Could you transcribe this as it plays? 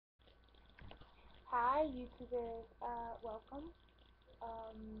Hi, YouTubers. Welcome.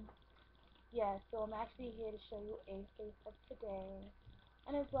 Um, yeah, so I'm actually here to show you a face of today,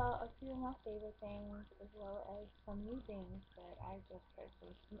 and as well a few of my favorite things, as well as some new things that I just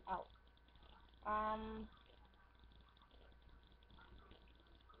purchased from out. Um,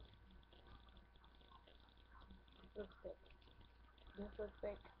 lipstick. This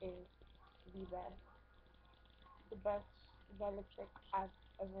lipstick is the best, the best red lipstick I've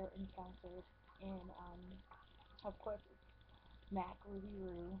ever encountered, and of course it's MAC Ruby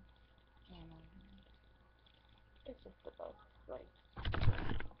Roo, and it's just the best. Like,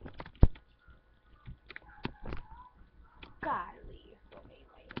 golly, so many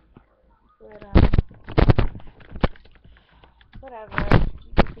layers. But whatever.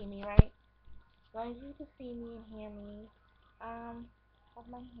 You can see me, right? As long as you can see me and hear me. Have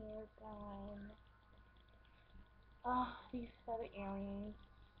my hair done. These feather earrings.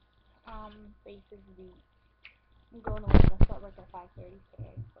 Faces beat. I'm going to work. I start work at 5:30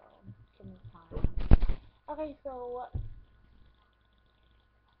 today, so give me time. Okay, so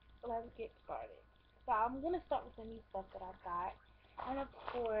let's get started. So I'm gonna start with the new stuff that I got, and of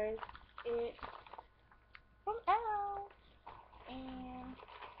course it's from Elle, and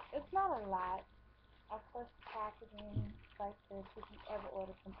it's not a lot. Of course, packaging like this if you ever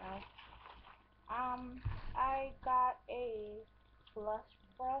order from Elle. I got a blush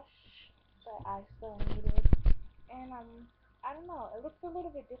brush that I still needed, and I don't know, it looks a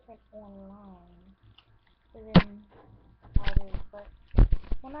little bit different online than how it is, but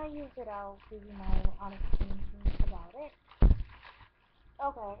when I use it, I'll give you my honest opinion about it.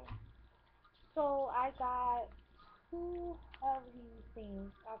 Okay, so I got two of these things.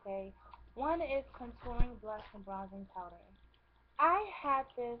 Okay, one is contouring blush and bronzing powder. I had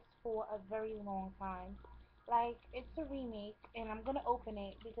this for a very long time. Like, it's a remake, and I'm gonna open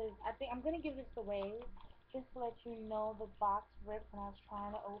it because I think I'm gonna give this away just to let you know the box ripped when I was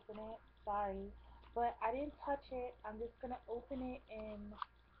trying to open it. Sorry, but I didn't touch it. I'm just gonna open it and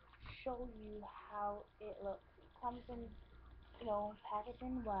show you how it looks. It comes in,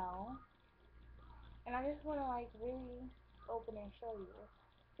 packaging well, and I just wanna like really open and show you.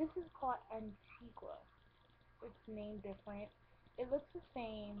 This is called Antigua. It's named different. It looks the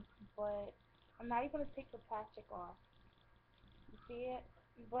same, but I'm not even gonna take the plastic off. You see it?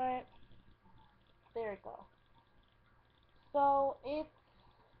 But there it goes. So it's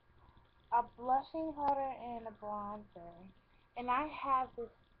a blushing powder and a bronzer, and I have this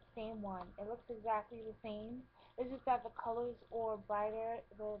same one. It looks exactly the same. It's just that the colors are brighter.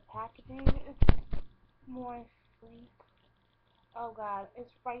 The packaging is more sleek. Oh god,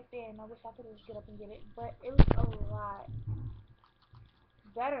 it's right there, and I wish I could just get up and get it, but it looks a lot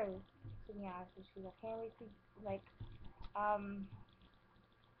better, to be honest with you. I can't wait to like um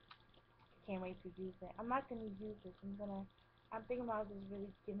can't wait to use it. I'm not gonna use this. I'm thinking about just really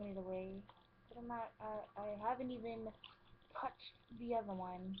giving it away. But I'm not I haven't even touched the other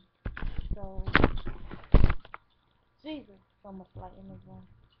one. So Jesus, so much light in this room.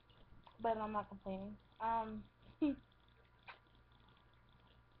 But I'm not complaining.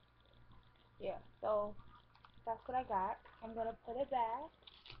 Yeah, so that's what I got. I'm gonna put it back.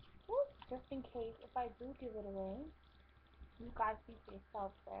 Whoop, just in case if I do give it away. You guys see for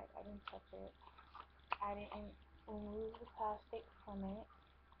yourself that I didn't touch it. I didn't remove the plastic from it.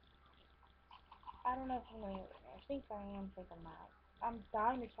 I don't know if I'm gonna. I think I am. Think I'm not. I'm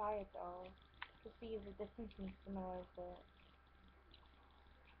dying to try it though, to see if the difference is similar. But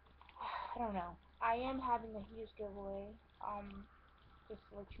I don't know. I am having a huge giveaway. Just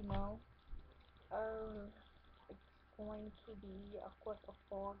to let you know. It's going to be, of course, a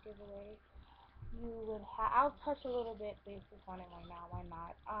fall giveaway. You would have. I'll touch a little bit basis on it right now. Why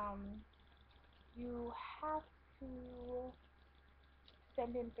not? You have to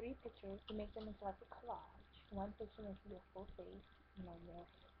send in three pictures to make them into like a collage. One picture makes your full face, your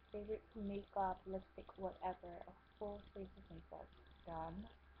favorite makeup, lipstick, whatever, a full face of makeup done.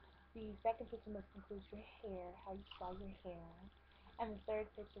 The second picture must include your hair, how you style your hair. And the third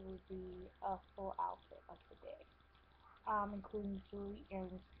picture would be a full outfit of the day, including jewelry,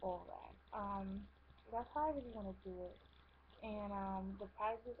 earrings, all that. That's how I really want to do it. And the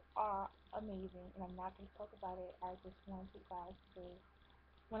prizes are amazing, and I'm not going to talk about it. I just want you guys to,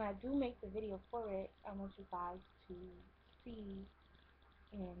 when I do make the video for it, I want you guys to see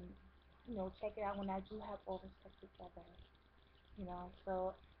and check it out when I do have all the stuff together.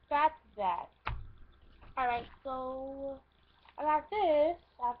 So that's that. All right, so I got this.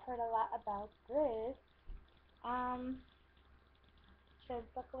 I've heard a lot about this. Um,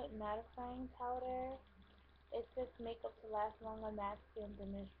 Translucent mattifying powder. It says makeup to last longer, matte skin,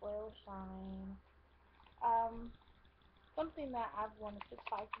 diminish oil shine. Something that I've wanted to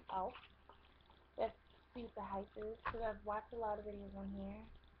try from Elf. Let's see what the hype is, because I've watched a lot of videos on here.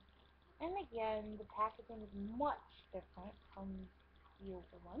 And again, the packaging is much different from the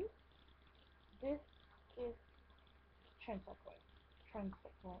older ones. This is Trendsetter.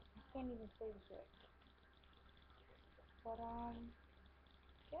 Trendsetter. I can't even say this right. But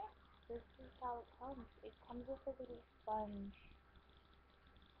yeah, this is how it comes. It comes with a little sponge.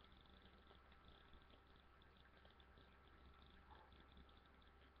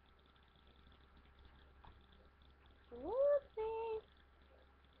 Whoopsie!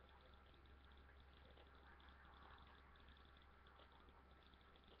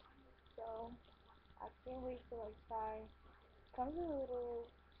 So I can't wait to like try. Comes with a little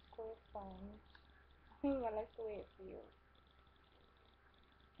square sponge. I like the way it feels.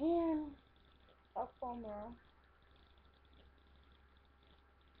 And a foamer.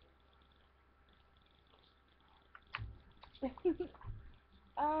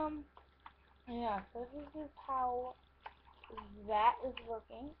 um, yeah, so this is how that is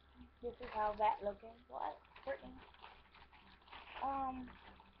looking. This is how that looking. What? Brittany? Um,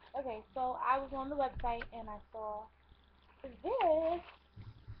 okay, so I was on the website and I saw this,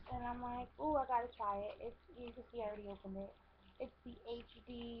 and I'm like, ooh, I gotta try it. It's, you can see I already opened it. It's the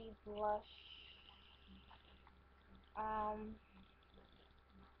HD blush, um,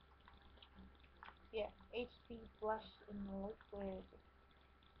 yeah, HD blush in liquid.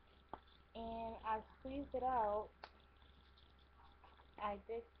 And I squeezed it out. I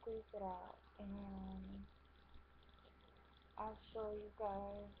did squeeze it out, and I'll show you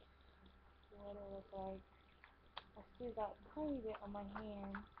guys what it looks like. I squeezed out a tiny bit on my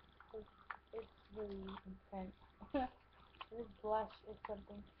hand because it's really intense. This blush is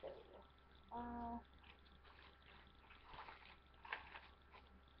something serious. Uh,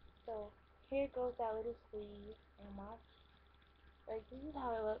 so here goes that little squeeze, and my, like, this is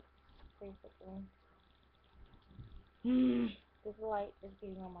how it looks, basically. This light is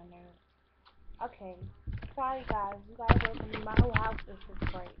getting on my nerves. Okay, sorry guys, you guys are with me. My whole house is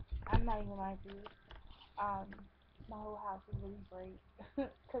just bright. I'm not even lying to you. Um, my whole house is really bright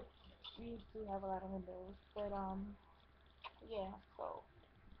because we do have a lot of windows. But yeah. So,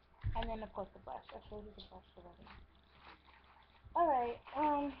 and then of course the brush. I showed you the brush already. All right.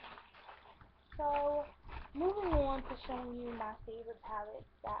 So moving on to showing you my favorite palettes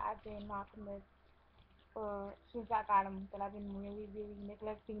that I've been rocking with for since I got them. That I've been really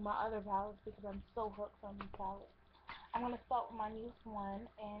neglecting my other palettes because I'm so hooked on these palettes. I'm gonna start with my newest one,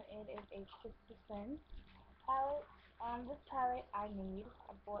 and it is a Crystal Sense palette. This palette I made.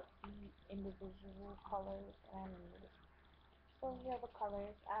 I bought the individual colors and I made. So here are the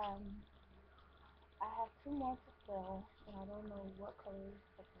colors. I have two more to fill, and I don't know what colors,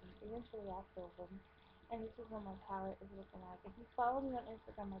 but eventually I'll fill them. And this is what my palette is looking like. If you follow me on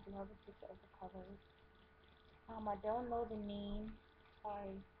Instagram, I do have a picture of the colors. I don't know the name.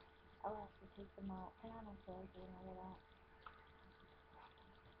 Sorry, I'll have to take them out, and I don't feel like doing all of that.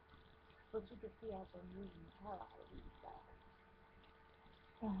 But you can see I've been using the hell out of these guys.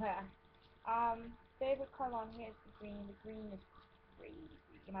 Favorite color on here is the green. The green is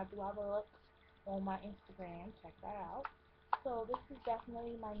crazy. And I do have a look on my Instagram. Check that out. So this is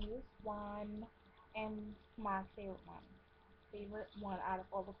definitely my newest one and my favorite one. Favorite one out of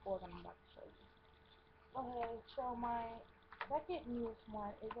all the four that I'm about to show you. Okay, so my second newest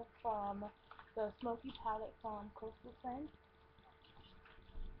one is from the Smoky palette from Coastal Scents.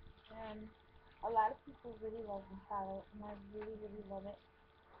 And a lot of people really love this palette, and I really love it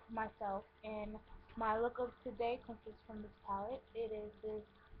myself. And my look of today consists from this palette. It is this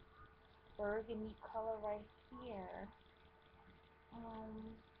burgundy color right here.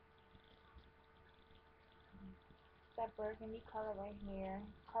 Um, that burgundy color right here.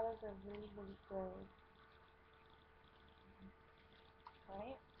 Colors are really good,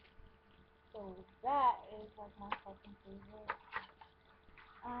 right? So that is like my second favorite.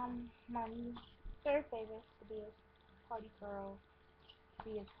 My third favorite would be a Party Girl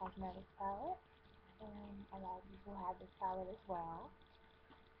BS Cosmetics palette. And a lot of people have this palette as well.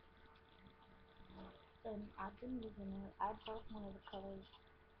 And I've been using it. I broke one of the colors.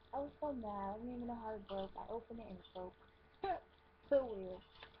 I was so mad. I didn't even know how it broke. I opened it and it broke. So weird.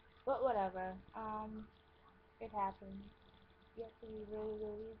 But whatever. It happens. You have to be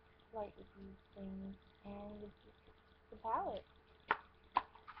really light with these things. And this is the palette.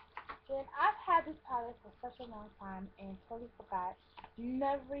 Then I've had this palette for such a long time and totally forgot.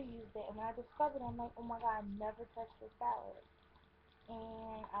 Never used it. And when I discovered it, I'm like, oh my god, I never touched this palette.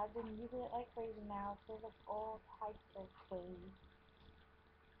 And I've been using it like crazy now. It feels like all types of ways.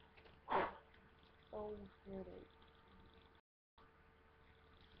 So here it is.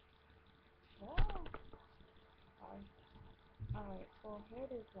 Yeah. Alright, so here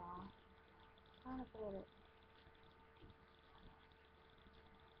it is, y'all. Trying to put it.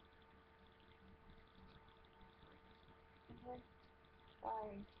 Okay.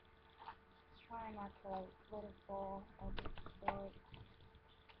 Sorry. Trying not to like let it fall or get scared.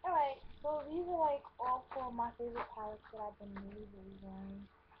 Alright, so these are like all four of my favorite palettes that I've been really wearing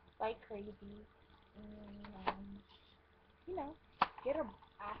like crazy. And you know, get them.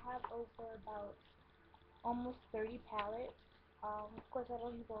 I have over about almost 30 palettes. Of course I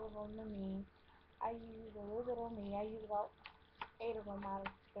don't use all of them on me. I use a little bit on me. I use about 8 of them out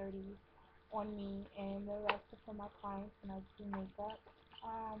of 30 on me, and the rest are for my clients when I do makeup.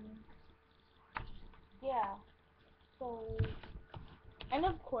 Um, yeah. So, and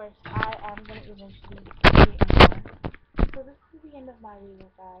of course, I am gonna eventually get more. So this is the end of my video,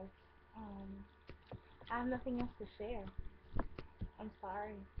 guys. I have nothing else to share. I'm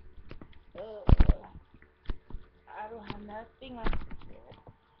sorry. Ugh. I don't have nothing else to share.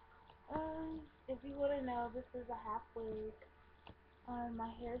 If you wanna know, this is a half wig. My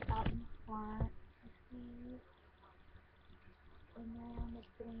hair is out in the front. You see, and then it's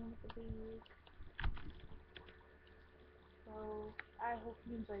sitting in the wig. So I hope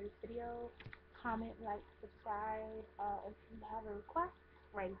you enjoyed this video. Comment, like, subscribe. If you have a request,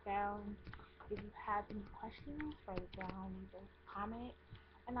 write it down. If you have any questions, write it down. Leave a comment,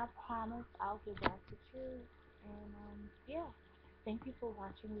 and I promise I'll get back with you. And yeah, thank you for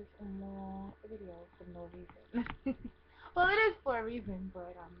watching this long video for no reason. Well, it is for a reason,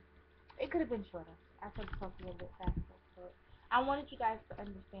 but it could have been shorter. I could have talked a little bit faster, but I wanted you guys to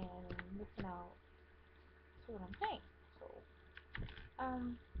understand and listen out to what I'm saying. So,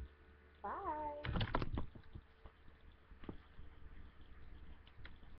 bye.